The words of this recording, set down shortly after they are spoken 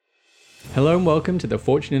Hello and welcome to the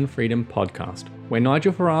Fortune and Freedom podcast, where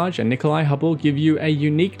Nigel Farage and Nikolai Hubble give you a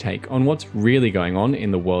unique take on what's really going on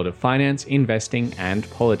in the world of finance, investing, and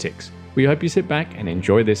politics. We hope you sit back and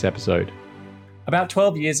enjoy this episode. About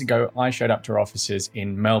 12 years ago, I showed up to our offices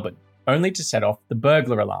in Melbourne, only to set off the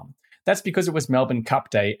burglar alarm. That's because it was Melbourne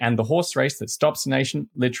Cup Day, and the horse race that stops the nation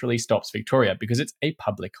literally stops Victoria because it's a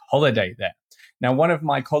public holiday there. Now, one of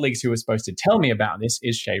my colleagues who was supposed to tell me about this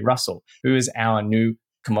is Shay Russell, who is our new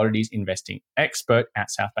commodities investing expert at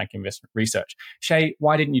Southbank Investment Research. Shay,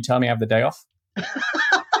 why didn't you tell me I have the day off?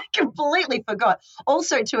 I completely forgot.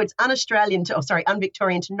 Also, too, it's un-Victorian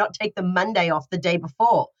to not take the Monday off the day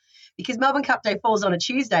before, because Melbourne Cup Day falls on a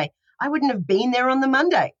Tuesday. I wouldn't have been there on the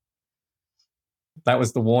Monday. That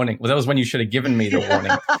was the warning. Well, that was when you should have given me the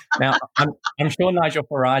warning. Now, I'm sure Nigel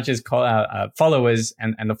Farage's followers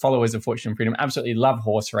and the followers of Fortune and Freedom absolutely love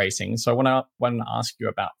horse racing. So what I want to ask you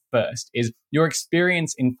about first is your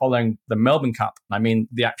experience in following the Melbourne Cup. I mean,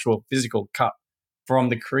 the actual physical cup from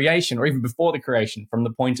the creation, or even before the creation, from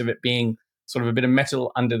the point of it being sort of a bit of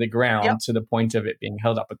metal under the ground to the point of it being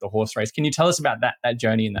held up at the horse race. Can you tell us about that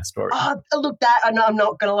journey and that story? Oh, look, I'm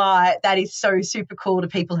not going to lie, that is so super cool to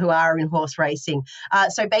people who are in horse racing.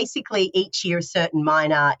 So basically, each year a certain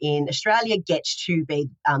miner in Australia gets to be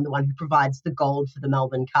the one who provides the gold for the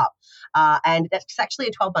Melbourne Cup. And that's actually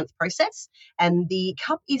a 12-month process. And the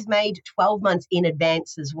cup is made 12 months in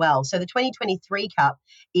advance as well. So the 2023 Cup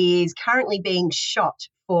is currently being shot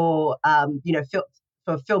for,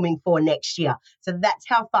 for filming for next year. So that's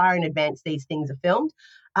how far in advance these things are filmed.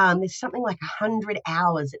 There's something like 100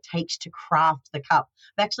 hours it takes to craft the cup.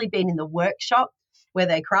 I've actually been in the workshop where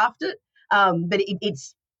they craft it, but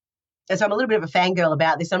it's so I'm a little bit of a fangirl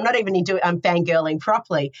about this. I'm not even I'm fangirling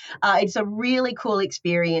properly. It's a really cool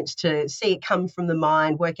experience to see it come from the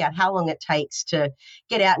mind, work out how long it takes to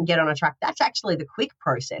get out and get on a truck. That's actually the quick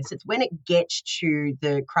process. It's when it gets to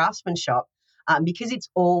the craftsman shop. Because it's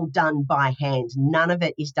all done by hand. None of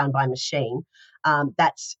it is done by machine.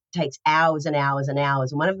 That takes hours and hours and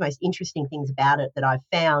hours. And one of the most interesting things about it that I've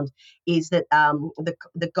found is that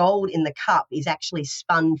the gold in the cup is actually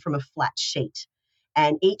spun from a flat sheet.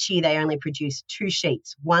 And each year they only produce 2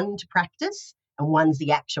 sheets, one to practice and one's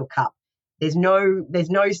the actual cup. You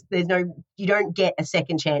don't get a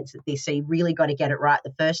second chance at this. So you really got to get it right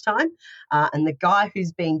the first time. And the guy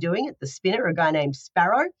who's been doing it, the spinner, a guy named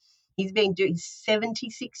Sparrow, he's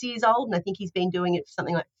 76 years old, and I think he's been doing it for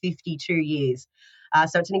something like 52 years.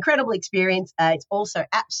 So it's an incredible experience. It's also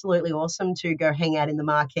absolutely awesome to go hang out in the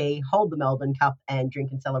marquee, hold the Melbourne Cup, and drink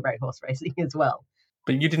and celebrate horse racing as well.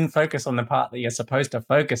 But you didn't focus on the part that you're supposed to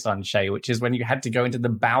focus on, Shay, which is when you had to go into the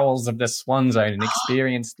bowels of the Swan Zone and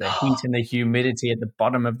experience the heat and the humidity at the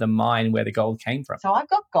bottom of the mine where the gold came from. So I've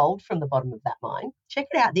got gold from the bottom of that mine. Check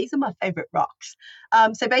it out. These are my favourite rocks.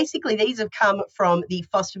 So basically, these have come from the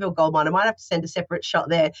Fosterville gold mine. I might have to send a separate shot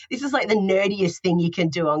there. This is like the nerdiest thing you can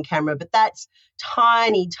do on camera, but that's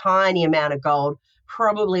tiny, tiny amount of gold,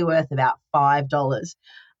 probably worth about $5.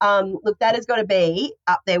 Look, that has got to be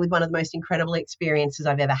up there with one of the most incredible experiences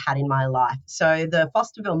I've ever had in my life. So the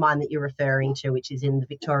Fosterville mine that you're referring to, which is in the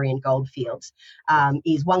Victorian goldfields,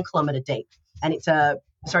 is 1 kilometre deep. And it's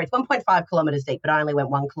 1.5 kilometres deep, but I only went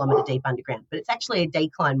 1 kilometre deep underground. But it's actually a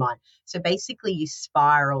decline mine. So basically you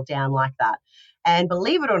spiral down like that. And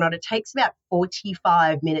believe it or not, it takes about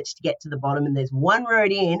 45 minutes to get to the bottom, and there's one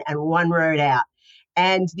road in and one road out.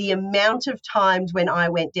 And the amount of times when I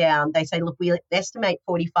went down, they say, look, we estimate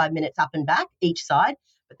 45 minutes up and back each side,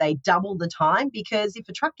 but they double the time because if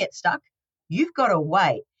a truck gets stuck, you've got to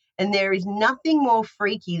wait. And there is nothing more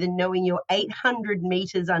freaky than knowing you're 800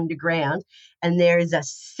 metres underground and there is a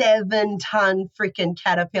 7-ton freaking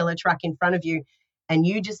Caterpillar truck in front of you and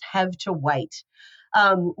you just have to wait.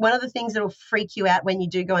 One of the things that will freak you out when you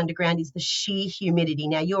do go underground is the sheer humidity.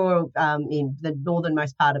 Now, you're in the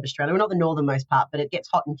northernmost part of Australia. Well, not the northernmost part, but it gets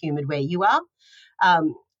hot and humid where you are.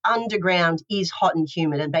 Underground is hot and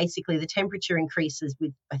humid, and basically the temperature increases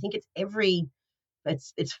with, I think it's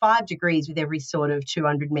 5 degrees with every sort of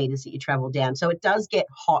 200 metres that you travel down. So it does get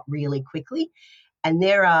hot really quickly, and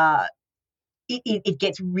it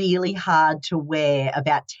gets really hard to wear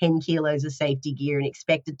about 10 kilos of safety gear and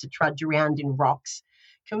expected to trudge around in rocks.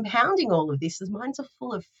 Compounding all of this is mines are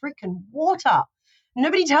full of freaking water.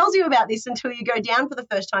 Nobody tells you about this until you go down for the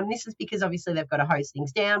first time. This is because obviously they've got to hose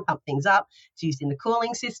things down, pump things up. It's used in the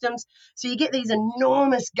cooling systems. So you get these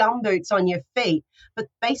enormous gumboots on your feet, but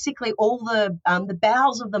basically all the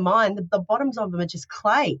bowels of the mine, the bottoms of them are just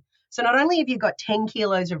clay. So not only have you got 10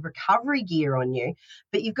 kilos of recovery gear on you,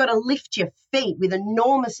 but you've got to lift your feet with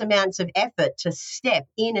enormous amounts of effort to step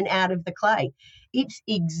in and out of the clay. It's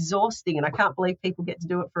exhausting, and I can't believe people get to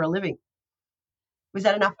do it for a living. Was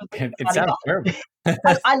that enough of It sounds terrible.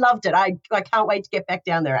 I loved it. I can't wait to get back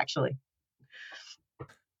down there, actually.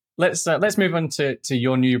 Let's move on to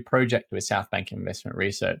your new project with South Bank Investment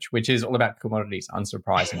Research, which is all about commodities,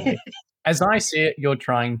 unsurprisingly. As I see it, you're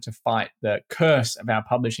trying to fight the curse of our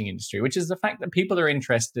publishing industry, which is the fact that people are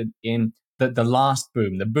interested in the last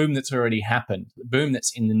boom, the boom that's already happened, the boom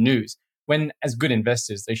that's in the news, when as good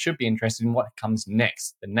investors, they should be interested in what comes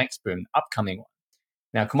next, the next boom, the upcoming one.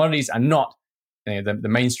 Now, commodities are not the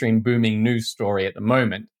mainstream booming news story at the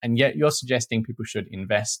moment, and yet you're suggesting people should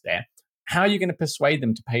invest there. How are you going to persuade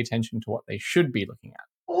them to pay attention to what they should be looking at?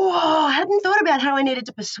 Oh, I hadn't thought about how I needed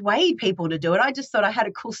to persuade people to do it. I just thought I had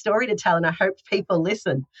a cool story to tell and I hoped people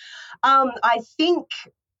listen. I think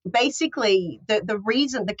basically the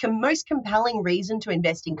reason, most compelling reason to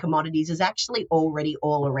invest in commodities is actually already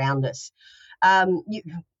all around us. You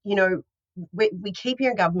know, we keep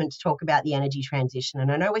hearing governments talk about the energy transition,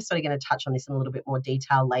 and I know we're sort of going to touch on this in a little bit more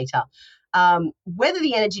detail later. Whether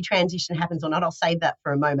the energy transition happens or not, I'll save that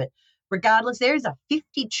for a moment. Regardless, there is a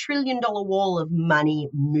 $50 trillion wall of money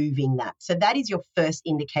moving that. So that is your first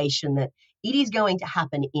indication that it is going to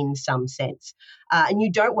happen in some sense. And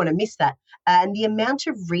you don't want to miss that. And the amount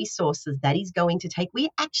of resources that is going to take, we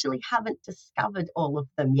actually haven't discovered all of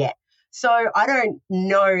them yet. So I don't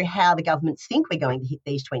know how the governments think we're going to hit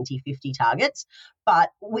these 2050 targets, but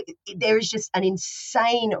there is just an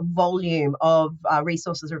insane volume of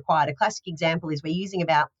resources required. A classic example is we're using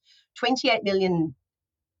about 28 million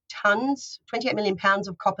pounds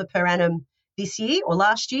of copper per annum this year or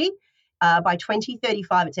last year. By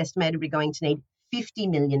 2035, it's estimated we're going to need 50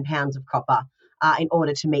 million pounds of copper in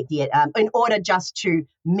order just to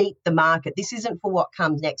meet the market. This isn't for what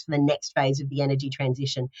comes next, for the next phase of the energy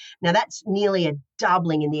transition. Now, that's nearly a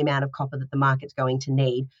doubling in the amount of copper that the market's going to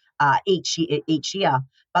need each year.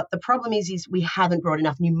 But the problem is we haven't brought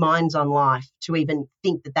enough new mines on life to even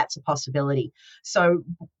think that that's a possibility. So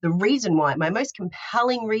the reason why, my most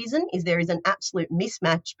compelling reason, is there is an absolute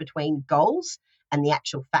mismatch between goals and the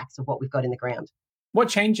actual facts of what we've got in the ground. What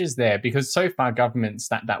changes there? Because so far governments,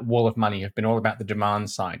 that wall of money, have been all about the demand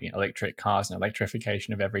side, electric cars and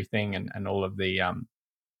electrification of everything, and all of the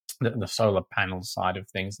solar panel side of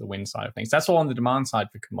things, the wind side of things. That's all on the demand side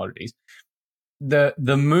for commodities. The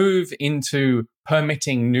move into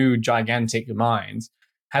permitting new gigantic mines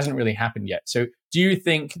hasn't really happened yet. So do you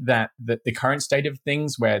think that the current state of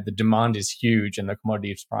things, where the demand is huge and the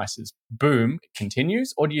commodities prices boom,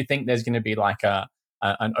 continues? Or do you think there's going to be like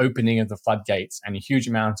an opening of the floodgates and a huge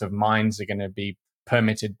amount of mines are going to be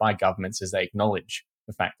permitted by governments as they acknowledge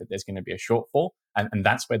the fact that there's going to be a shortfall, and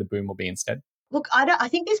that's where the boom will be instead? Look, I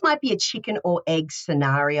think this might be a chicken or egg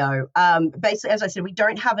scenario. Basically, as I said, we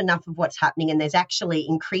don't have enough of what's happening, and there's actually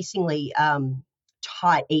increasingly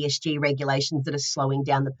tight ESG regulations that are slowing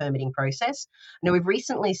down the permitting process. Now, we've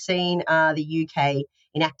recently seen the UK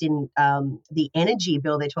enacting the energy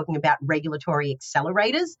bill. They're talking about regulatory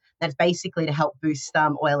accelerators. That's basically to help boost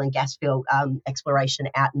oil and gas field exploration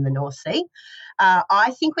out in the North Sea.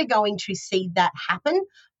 I think we're going to see that happen,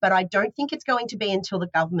 but I don't think it's going to be until the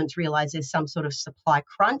governments realise there's some sort of supply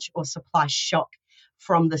crunch or supply shock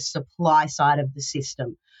from the supply side of the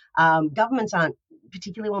system. Governments aren't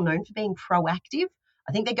particularly well known for being proactive.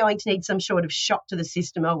 I think they're going to need some sort of shock to the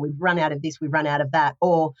system. Oh, we've run out of this, we've run out of that,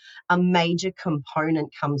 or a major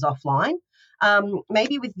component comes offline.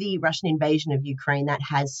 Maybe with the Russian invasion of Ukraine, that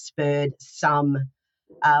has spurred some,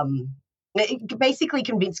 it basically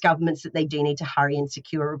convinced governments that they do need to hurry and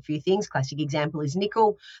secure a few things. Classic example is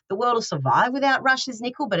nickel. The world will survive without Russia's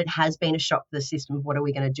nickel, but it has been a shock to the system of what are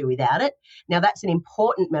we going to do without it. Now, that's an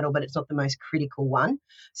important metal, but it's not the most critical one.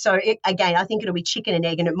 So, again, I think it'll be chicken and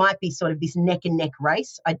egg, and it might be sort of this neck and neck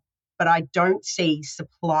race. But I don't see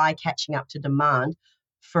supply catching up to demand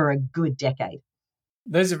for a good decade.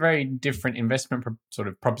 Those are very different investment sort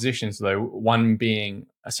of propositions, though. One being,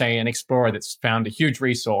 say, an explorer that's found a huge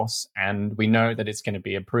resource and we know that it's going to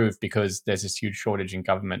be approved because there's this huge shortage and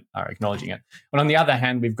government are acknowledging it. But on the other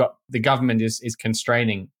hand, we've got the government is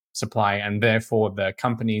constraining supply, and therefore the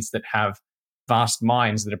companies that have vast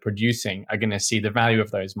mines that are producing are going to see the value of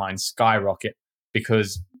those mines skyrocket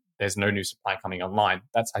because there's no new supply coming online.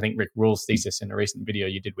 That's, I think, Rick Rule's thesis in a recent video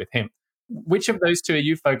you did with him. Which of those two are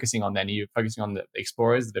you focusing on then? Are you focusing on the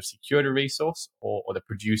explorers that have secured a resource, or the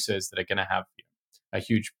producers that are going to have a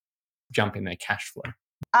huge jump in their cash flow?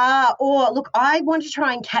 Or look, I want to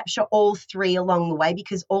try and capture all three along the way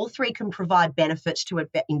because all three can provide benefits to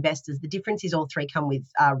investors. The difference is all three come with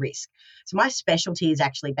risk. So my specialty is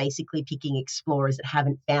actually basically picking explorers that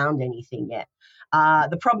haven't found anything yet.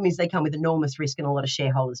 The problem is they come with enormous risk and a lot of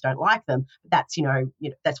shareholders don't like them. That's,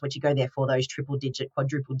 that's what you go there for, those triple digit,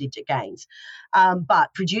 quadruple digit gains.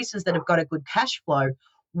 But producers that have got a good cash flow,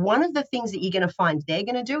 one of the things that you're going to find they're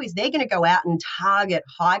going to do is they're going to go out and target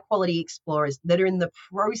high quality explorers that are in the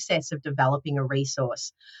process of developing a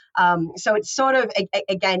resource. So it's sort of,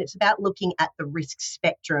 again, it's about looking at the risk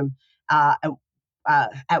spectrum at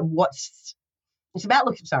what's, it's about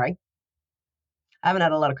looking, sorry, I haven't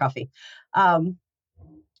had a lot of coffee.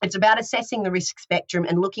 It's about assessing the risk spectrum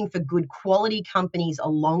and looking for good quality companies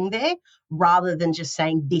along there rather than just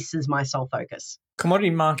saying this is my sole focus.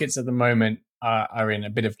 Commodity markets at the moment are in a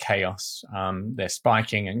bit of chaos. They're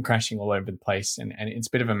spiking and crashing all over the place, and it's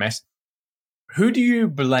a bit of a mess. Who do you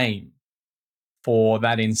blame for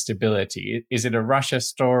that instability? Is it a Russia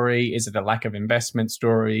story? Is it a lack of investment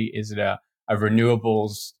story? Is it a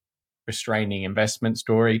renewables restraining investment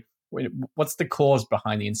story? What's the cause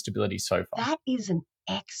behind the instability so far? That is an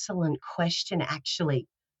excellent question, actually.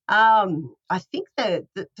 I think the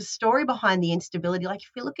story behind the instability, like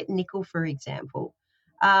if you look at nickel, for example,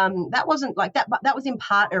 that wasn't like that, but that was in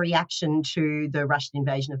part a reaction to the Russian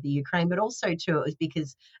invasion of the Ukraine, but also too it was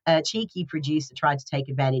because a cheeky producer tried to take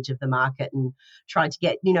advantage of the market and tried to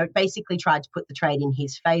get, basically tried to put the trade in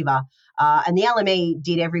his favor. And the LME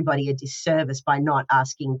did everybody a disservice by not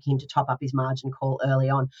asking him to top up his margin call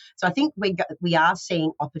early on. So I think we are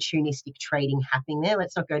seeing opportunistic trading happening there.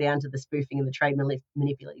 Let's not go down to the spoofing and the trade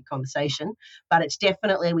manipulative conversation, but it's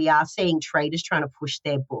definitely, we are seeing traders trying to push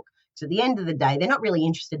their book. So at the end of the day, they're not really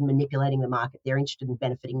interested in manipulating the market. They're interested in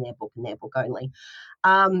benefiting their book and their book only.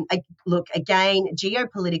 Look, again,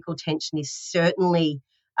 geopolitical tension is certainly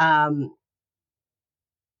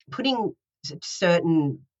putting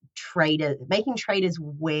certain making traders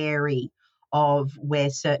wary of where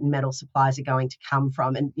certain metal supplies are going to come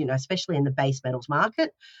from, and especially in the base metals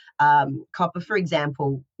market. Copper, for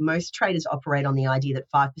example, most traders operate on the idea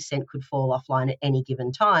that 5% could fall offline at any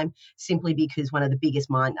given time, simply because one of the biggest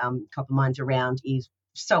copper mines around is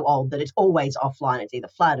so old that it's always offline. It's either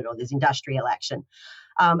flooded or there's industrial action.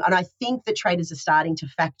 And I think that traders are starting to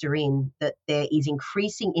factor in that there is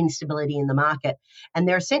increasing instability in the market, and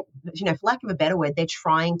they're, for lack of a better word, they're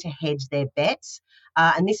trying to hedge their bets.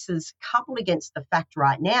 And this is coupled against the fact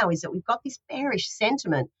right now is that we've got this bearish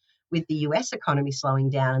sentiment with the US economy slowing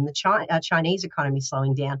down and the Chinese economy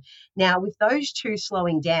slowing down. Now, with those two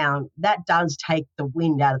slowing down, that does take the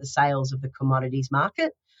wind out of the sails of the commodities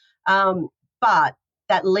market. But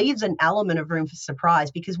that leaves an element of room for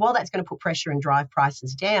surprise, because while that's going to put pressure and drive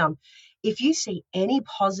prices down, if you see any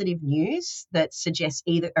positive news that suggests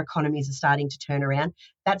either economies are starting to turn around,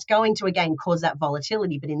 that's going to, again, cause that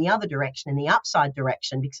volatility, but in the other direction, in the upside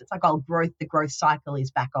direction, because it's like, the growth cycle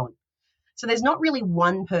is back on. So there's not really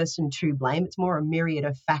one person to blame. It's more a myriad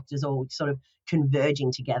of factors all sort of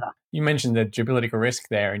converging together. You mentioned the geopolitical risk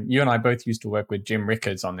there, and you and I both used to work with Jim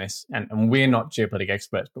Rickards on this, and we're not geopolitical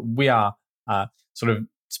experts, but we are sort of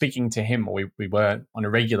speaking to him, or we were on a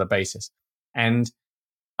regular basis. And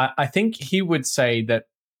I think he would say that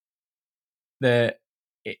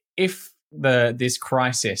if this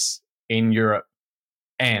crisis in Europe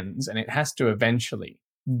ends, and it has to eventually,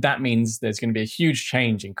 that means there's going to be a huge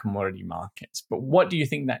change in commodity markets. But what do you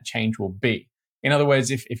think that change will be? In other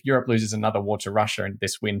words, if Europe loses another war to Russia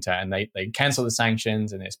this winter and they cancel the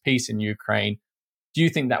sanctions and there's peace in Ukraine, do you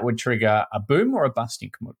think that would trigger a boom or a bust in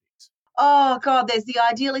commodities? Oh, God, there's the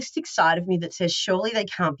idealistic side of me that says surely they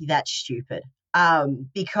can't be that stupid.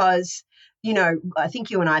 Because, I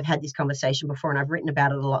think you and I have had this conversation before, and I've written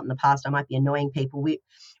about it a lot in the past. I might be annoying people.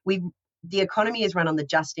 The economy is run on the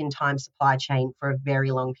just-in-time supply chain for a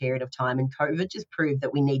very long period of time, and COVID just proved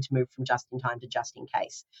that we need to move from just-in-time to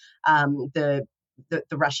just-in-case. The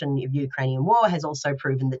Russian-Ukrainian war has also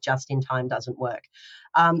proven that just-in-time doesn't work.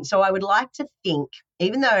 So I would like to think,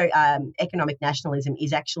 even though economic nationalism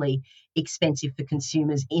is actually expensive for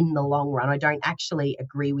consumers in the long run, I don't actually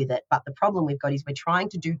agree with it. But the problem we've got is we're trying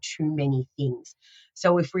to do too many things.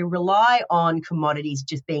 So if we rely on commodities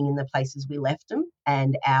just being in the places we left them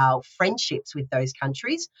and our friendships with those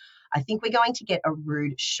countries, I think we're going to get a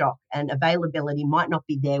rude shock, and availability might not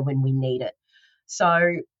be there when we need it.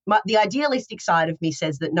 So the idealistic side of me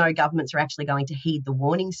says that no, governments are actually going to heed the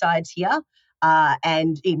warning signs here,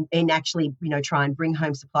 and in actually, try and bring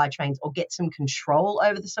home supply chains or get some control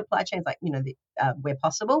over the supply chains, like, where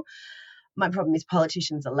possible. My problem is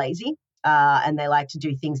politicians are lazy. And they like to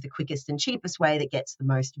do things the quickest and cheapest way that gets the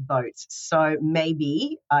most votes. So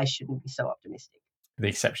maybe I shouldn't be so optimistic. The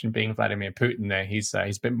exception being Vladimir Putin there. He's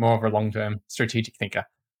a bit more of a long-term strategic thinker.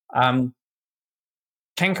 Can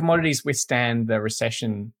commodities withstand the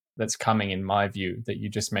recession that's coming, in my view, that you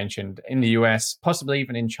just mentioned in the US, possibly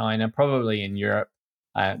even in China, probably in Europe?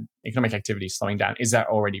 Economic activity is slowing down. Is that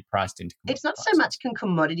already priced into commodity It's not prices? so much can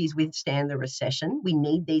commodities withstand the recession. We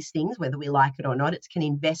need these things, whether we like it or not. It's can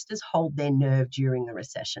investors hold their nerve during the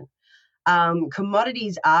recession.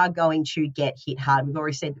 Commodities are going to get hit hard. We've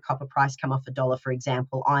already seen the copper price come off $1, for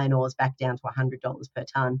example. Iron ore is back down to $100 per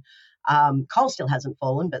tonne. Coal still hasn't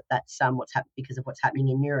fallen, but that's what's happened because of what's happening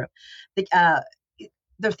in Europe.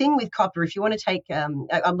 The thing with copper, if you want to take,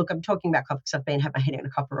 look, I'm talking about copper because I've been having my head in a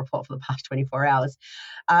copper report for the past 24 hours.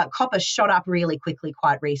 Copper shot up really quickly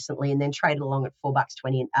quite recently and then traded along at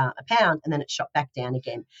 $4.20 a pound, and then it shot back down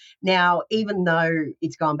again. Now, even though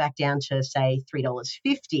it's gone back down to, say,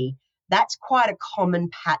 $3.50, that's quite a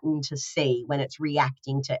common pattern to see when it's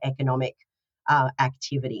reacting to economic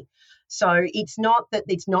activity. So it's not that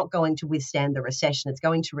it's not going to withstand the recession. It's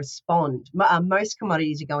going to respond. Most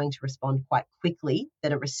commodities are going to respond quite quickly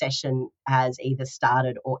that a recession has either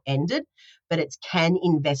started or ended, but it's can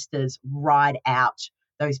investors ride out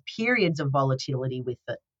those periods of volatility with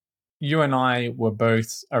it? You and I were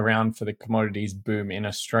both around for the commodities boom in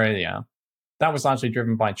Australia. That was largely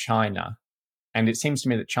driven by China. And it seems to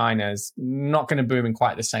me that China's not going to boom in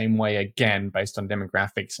quite the same way again, based on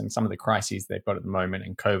demographics and some of the crises they've got at the moment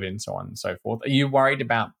and COVID and so on and so forth. Are you worried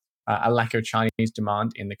about a lack of Chinese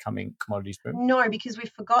demand in the coming commodities boom? No, because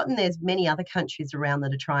we've forgotten there's many other countries around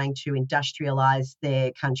that are trying to industrialize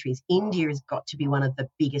their countries. India has got to be one of the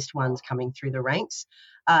biggest ones coming through the ranks.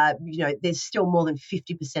 There's still more than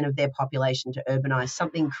 50% of their population to urbanize.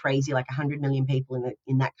 Something crazy like 100 million people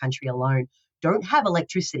in that country alone don't have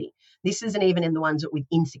electricity. This isn't even in the ones with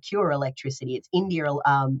insecure electricity. It's India,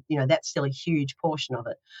 that's still a huge portion of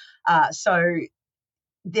it. So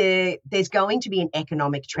there's going to be an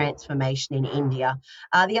economic transformation in India.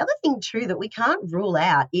 The other thing, too, that we can't rule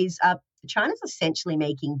out is China's essentially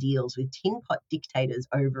making deals with tin pot dictators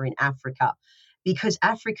over in Africa, because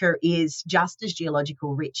Africa is just as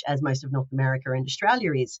geological rich as most of North America and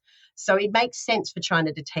Australia is. So it makes sense for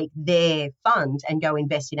China to take their funds and go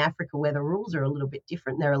invest in Africa, where the rules are a little bit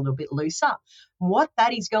different, they're a little bit looser. What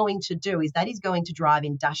that is going to do is that is going to drive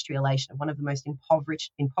industrialization of one of the most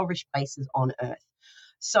impoverished places on earth.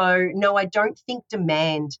 So, no, I don't think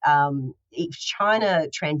demand, if China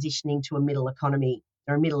transitioning to a middle economy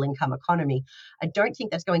or a middle income economy, I don't think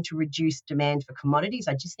that's going to reduce demand for commodities.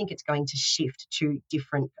 I just think it's going to shift to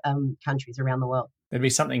different countries around the world. There'd be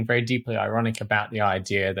something very deeply ironic about the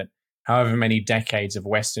idea that however many decades of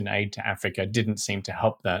Western aid to Africa didn't seem to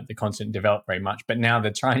help the continent develop very much. But now the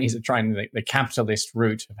Chinese are trying the capitalist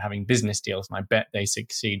route of having business deals, and I bet they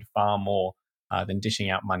succeed far more than dishing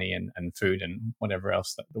out money and food and whatever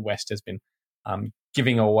else that the West has been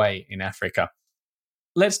giving away in Africa.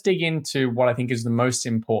 Let's dig into what I think is the most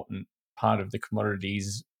important part of the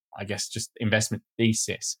commodities, I guess, just investment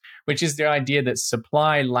thesis, which is the idea that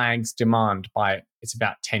supply lags demand by, it's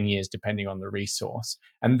about 10 years, depending on the resource.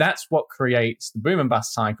 And that's what creates the boom and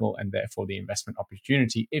bust cycle, and therefore the investment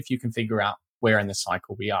opportunity, if you can figure out where in the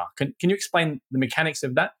cycle we are. Can you explain the mechanics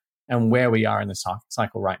of that and where we are in the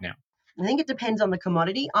cycle right now? I think it depends on the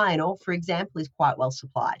commodity. Iron ore, for example, is quite well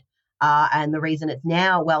supplied. And the reason it's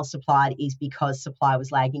now well supplied is because supply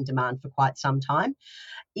was lagging demand for quite some time.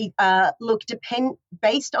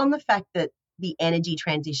 Based on the fact that the energy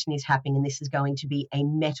transition is happening, and this is going to be a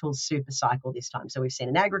metals super cycle this time. So we've seen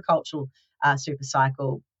an agricultural super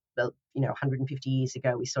cycle. 150 years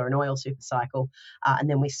ago, we saw an oil super cycle, and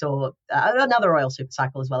then we saw another oil super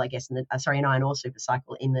cycle as well, I guess, an iron ore super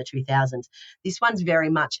cycle in the 2000s. This one's very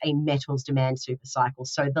much a metals demand super cycle.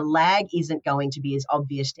 So the lag isn't going to be as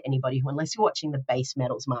obvious to anybody unless you're watching the base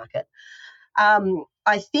metals market.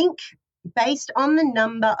 I think based on the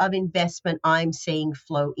number of investment I'm seeing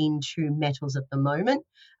flow into metals at the moment,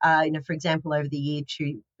 for example, over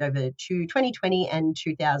 2020 and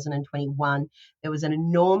 2021, there was an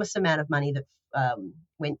enormous amount of money that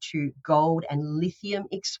went to gold and lithium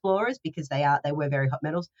explorers, because they were very hot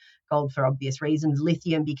metals. Gold for obvious reasons,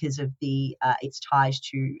 lithium because of its ties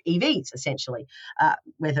to EVs, essentially.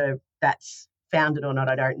 Whether that's founded or not,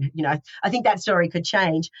 I don't. I think that story could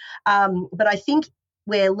change. But I think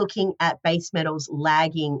we're looking at base metals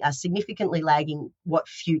lagging, significantly lagging what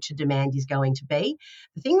future demand is going to be.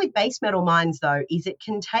 The thing with base metal mines, though, is it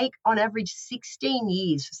can take on average 16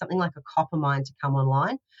 years for something like a copper mine to come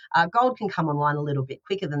online. Gold can come online a little bit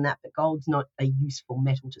quicker than that, but gold's not a useful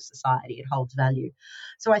metal to society. It holds value.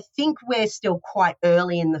 So I think we're still quite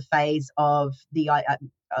early in the phase of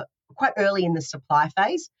quite early in the supply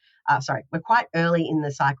phase. We're quite early in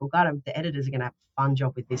the cycle. God, the editors are going to have a fun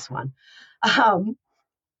job with this one.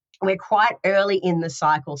 We're quite early in the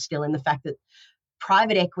cycle still, in the fact that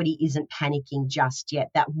private equity isn't panicking just yet.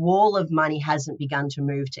 That wall of money hasn't begun to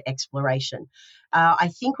move to exploration. I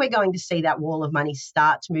think we're going to see that wall of money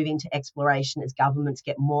start to move into exploration as governments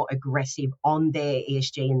get more aggressive on their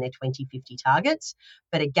ESG and their 2050 targets.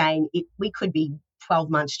 But again, we could be 12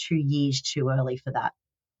 months, 2 years too early for that.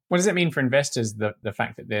 What does it mean for investors, the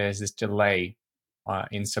fact that there's this delay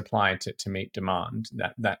in supply to meet demand,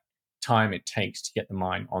 that time it takes to get the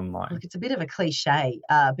mine online? Look, it's a bit of a cliche,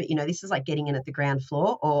 but this is like getting in at the ground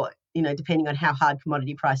floor, or depending on how hard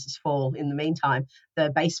commodity prices fall in the meantime,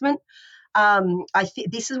 the basement. I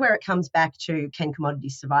think this is where it comes back to, can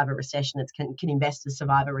commodities survive a recession? Can investors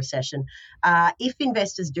survive a recession? If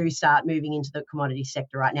investors do start moving into the commodity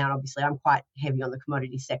sector right now, and obviously I'm quite heavy on the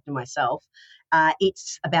commodity sector myself,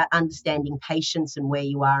 it's about understanding patience and where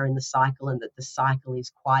you are in the cycle, and that the cycle is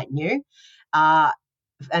quite new.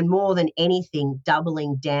 And more than anything,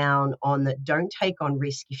 doubling down on that. Don't take on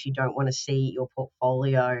risk if you don't want to see your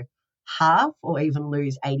portfolio half or even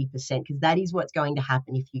lose 80%, because that is what's going to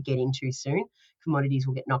happen if you get in too soon. Commodities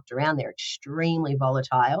will get knocked around. They're extremely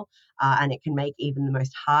volatile, and it can make even the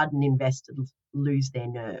most hardened investor lose their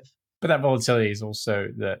nerve. But that volatility is also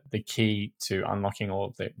the key to unlocking all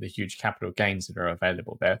of the huge capital gains that are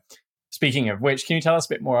available there. Speaking of which, can you tell us a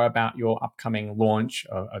bit more about your upcoming launch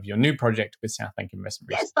of your new project with Southbank Investment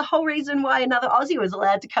Research? Yes, the whole reason why another Aussie was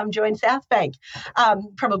allowed to come join Southbank.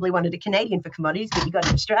 Probably wanted a Canadian for commodities, but you got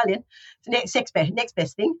an Australian. It's the next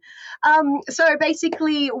best thing. So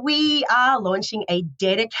basically, we are launching a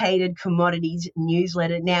dedicated commodities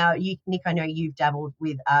newsletter. Now, Nick, I know you've dabbled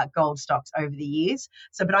with gold stocks over the years,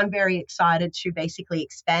 but I'm very excited to basically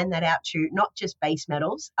expand that out to not just base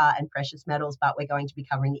metals and precious metals, but we're going to be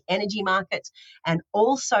covering the energy markets and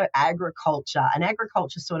also agriculture. And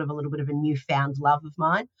agriculture is sort of a little bit of a newfound love of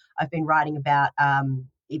mine. I've been writing about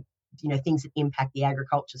things that impact the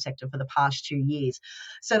agriculture sector for the past 2 years.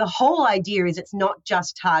 So the whole idea is it's not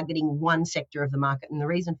just targeting one sector of the market. And the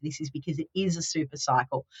reason for this is because it is a super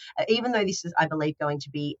cycle. Even though this is, I believe, going to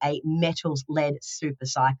be a metals-led super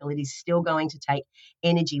cycle, it is still going to take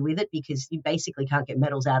energy with it, because you basically can't get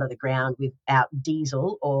metals out of the ground without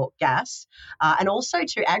diesel or gas. And also,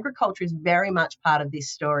 too, agriculture is very much part of this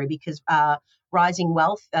story, because rising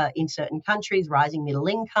wealth in certain countries, rising middle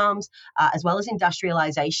incomes, as well as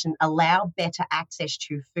industrialization, allow better access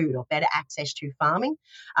to food or better access to farming.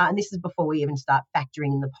 And this is before we even start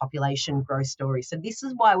factoring in the population growth story. So this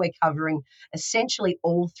is why we're covering essentially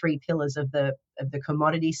all three pillars of the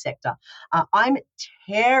commodity sector. I'm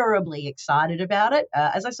terribly excited about it.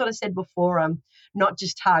 As I sort of said before, I'm not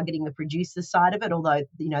just targeting the producer side of it, although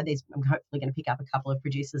I'm hopefully going to pick up a couple of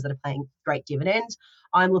producers that are paying great dividends.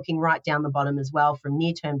 I'm looking right down the bottom as well, from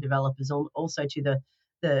near-term developers also to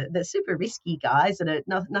the super risky guys that are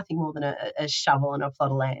nothing more than a shovel and a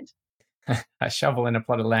plot of land. A shovel and a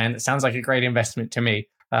plot of land. It sounds like a great investment to me.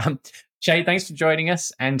 Shay, thanks for joining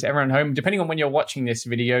us. And to everyone home, depending on when you're watching this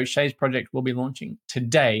video, Shay's project will be launching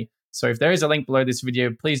today. So if there is a link below this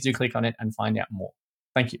video, please do click on it and find out more.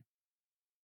 Thank you.